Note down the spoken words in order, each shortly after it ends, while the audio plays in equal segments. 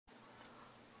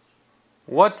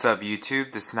What's up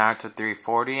YouTube, this is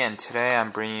Naruto340 and today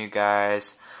I'm bringing you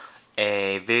guys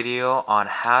a video on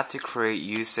how to create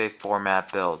Yusei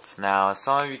format builds. Now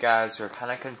some of you guys were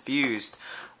kind of confused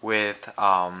with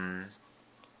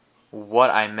what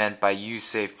I meant by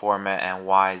Yusei format and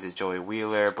why is it Joey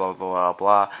Wheeler, blah blah blah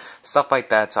blah, stuff like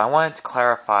that. So I wanted to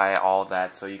clarify all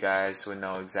that so you guys would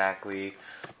know exactly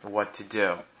what to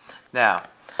do. Now,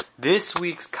 this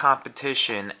week's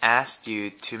competition asked you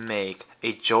to make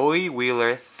a Joey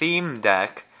Wheeler theme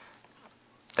deck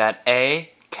that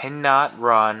A, cannot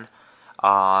run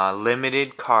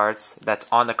limited cards that's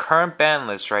on the current ban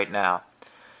list right now,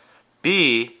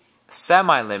 B,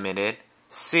 semi-limited,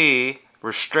 C,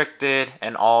 restricted,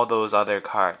 and all those other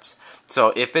cards.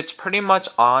 So if it's pretty much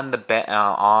on the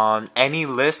on any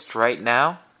list right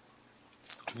now,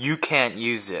 you can't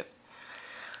use it.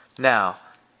 Now,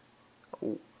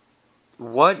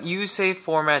 what Yusei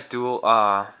format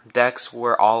decks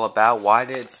were all about, why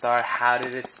did it start, how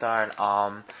did it start?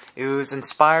 It was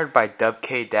inspired by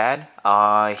WK Dad.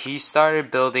 He started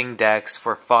building decks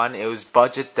for fun. It was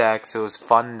budget decks, it was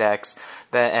fun decks,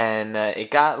 and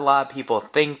it got a lot of people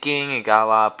thinking, it got a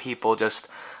lot of people just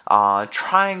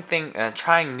trying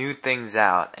new things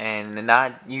out, and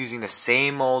not using the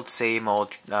same old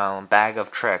bag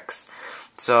of tricks.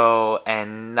 So,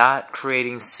 and not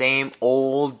creating same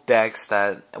old decks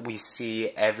that we see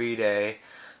every day,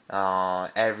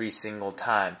 every single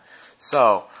time.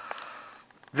 So,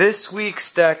 this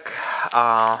week's deck,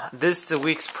 the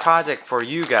week's project for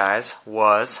you guys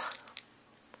was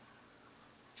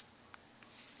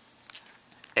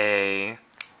a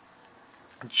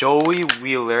Joey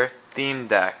Wheeler theme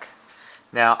deck.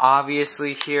 Now,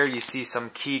 obviously here you see some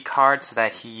key cards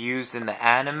that he used in the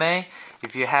anime.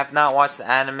 If you have not watched the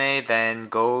anime, then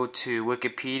go to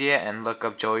Wikipedia and look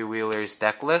up Joey Wheeler's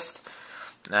deck list.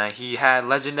 He had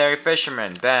Legendary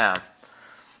Fisherman, bam.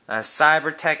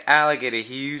 Cybertech Alligator,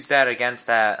 he used that against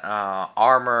that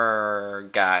armor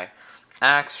guy.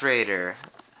 Axe Raider,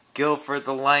 Guilford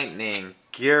the Lightning,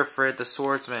 Gearford the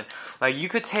Swordsman. Like, you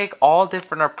could take all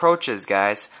different approaches,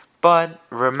 guys. But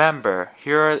remember,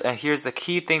 here's the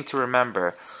key thing to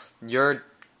remember. Your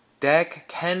deck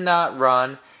cannot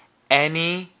run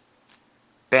any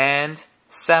banned,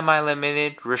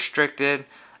 semi-limited, restricted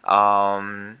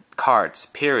cards,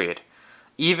 period.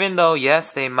 Even though,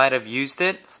 yes, they might have used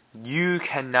it, you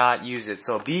cannot use it.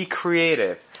 So be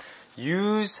creative.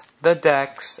 Use the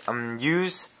decks,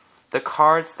 use the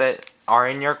cards that are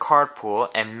in your card pool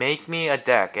and make me a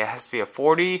deck. It has to be a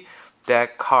 40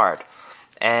 deck card.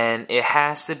 And it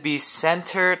has to be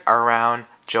centered around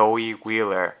Joey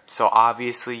Wheeler. So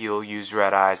obviously you'll use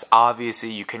Red Eyes.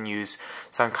 Obviously you can use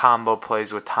some combo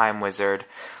plays with Time Wizard,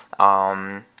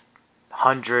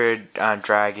 100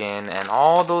 Dragon, and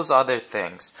all those other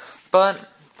things. But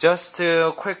just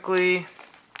to quickly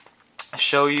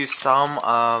show you some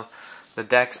of the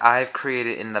decks I've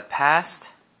created in the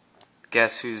past,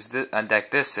 guess whose deck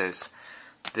this is?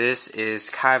 This is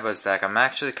Kaiba's deck. I'm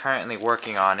actually currently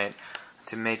working on it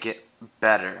to make it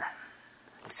better.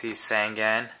 You see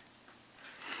Sangan,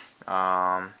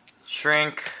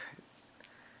 Shrink,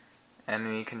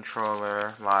 Enemy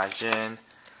Controller, Lajin,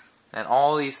 and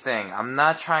all these things. I'm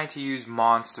not trying to use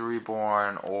Monster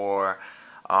Reborn or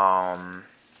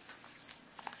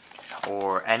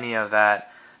any of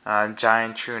that,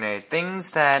 Giant Trune,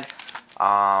 things that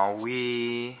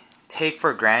we take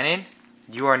for granted.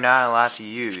 You are not allowed to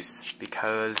use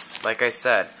because, like I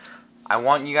said, I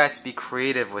want you guys to be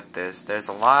creative with this. There's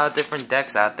a lot of different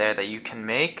decks out there that you can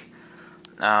make,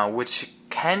 which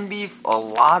can be a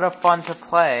lot of fun to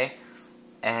play,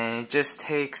 and it just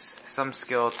takes some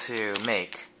skill to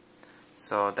make.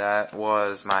 So that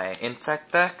was my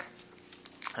insect deck,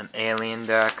 an alien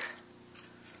deck,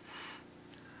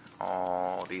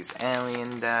 all these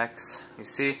alien decks. You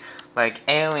see, like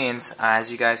aliens, as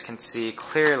you guys can see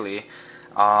clearly,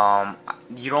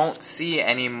 you don't see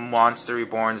any Monster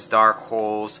Reborns, Dark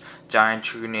Holes, Giant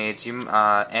Trunades.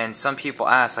 And some people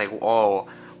ask, like, oh,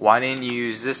 why didn't you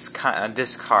use this card,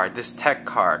 this tech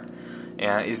card?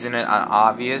 Isn't it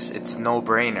obvious? It's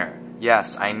no-brainer.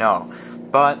 Yes, I know.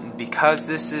 But because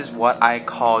this is what I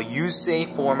call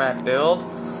Yusei format build,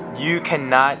 you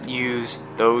cannot use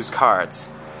those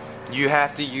cards. You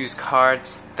have to use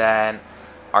cards that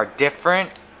are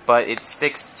different, but it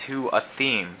sticks to a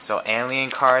theme. So alien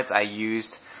cards I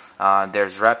used,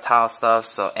 there's reptile stuff,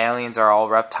 so aliens are all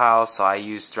reptiles, so I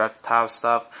used reptile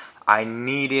stuff. I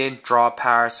needed draw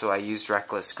power, so I used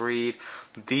Reckless Greed.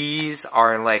 These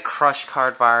are like crush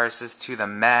card viruses to the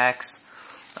max.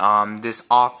 This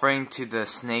offering to the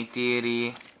snake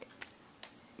deity.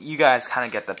 You guys kind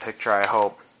of get the picture, I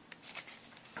hope.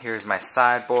 Here's my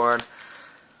sideboard.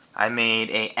 I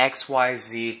made a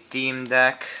XYZ theme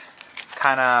deck.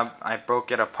 I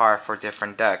broke it apart for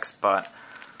different decks, but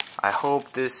I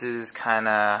hope this is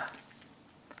painting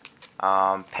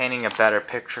a better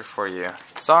picture for you.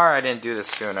 Sorry I didn't do this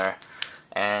sooner.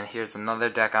 And here's another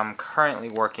deck I'm currently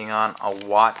working on, a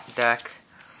Watt deck.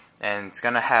 And it's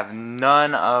gonna have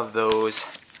none of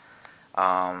those,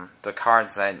 the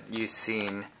cards that you've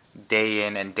seen day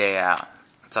in and day out.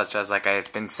 Such as, like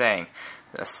I've been saying,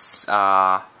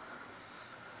 Solemn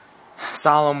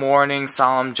Warning,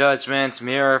 Solemn Judgments,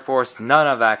 Mirror Force, none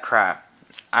of that crap.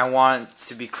 I want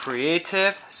to be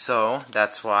creative, so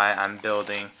that's why I'm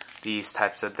building these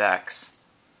types of decks.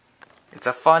 It's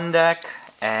a fun deck,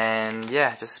 and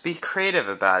yeah, just be creative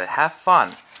about it. Have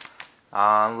fun.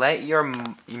 Let your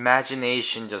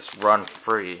imagination just run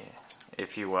free,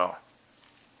 if you will.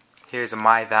 Here's a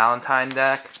My Valentine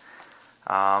deck.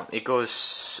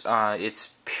 It's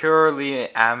purely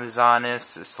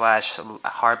Amazoness /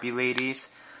 Harpy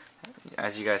Ladies,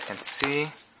 as you guys can see.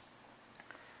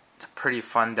 It's a pretty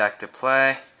fun deck to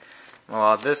play.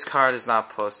 Well, this card is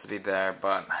not supposed to be there,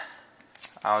 but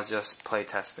I was just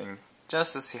playtesting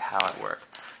just to see how it works.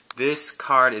 This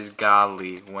card is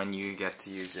godly when you get to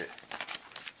use it.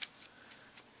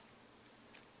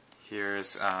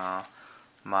 Here's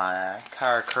my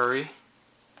Karakuri.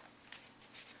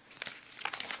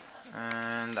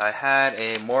 And I had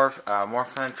a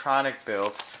Morphotronic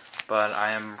build, but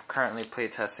I am currently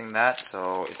playtesting that,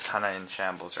 so it's kind of in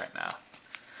shambles right now.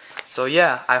 So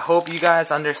yeah, I hope you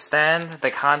guys understand the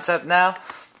concept now.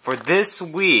 For this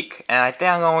week, and I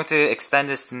think I'm going to extend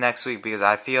this to next week because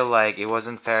I feel like it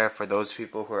wasn't fair for those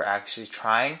people who are actually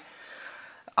trying.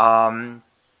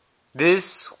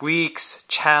 This week's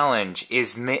challenge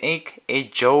is make a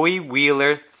Joey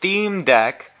Wheeler theme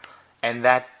deck, and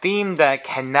that theme deck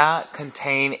cannot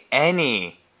contain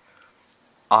any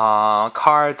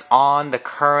cards on the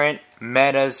current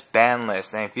meta's ban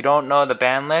list. And if you don't know the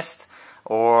ban list,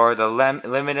 or the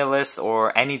limited list,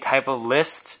 or any type of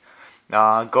list,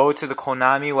 go to the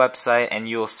Konami website and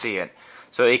you'll see it.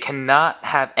 So it cannot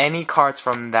have any cards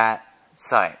from that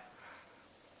site.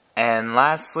 And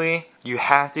lastly, you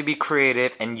have to be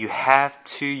creative and you have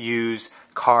to use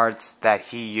cards that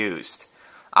he used.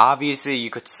 Obviously, you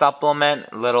could supplement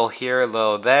a little here, a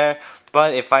little there,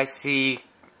 but if I see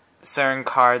certain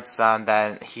cards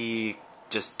that he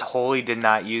just totally did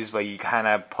not use, but you kind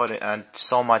of put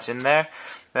so much in there,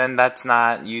 then that's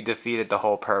not, you defeated the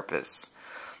whole purpose.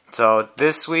 So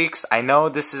this week's, I know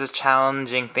this is a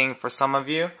challenging thing for some of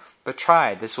you, but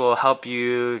try. This will help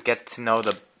you get to know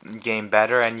the game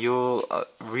better, and you'll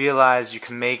realize you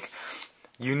can make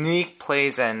unique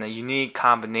plays and unique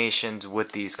combinations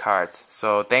with these cards.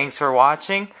 So thanks for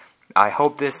watching. I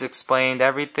hope this explained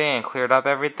everything and cleared up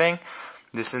everything.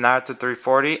 This is Naruto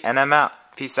 340, and I'm out.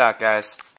 Peace out, guys.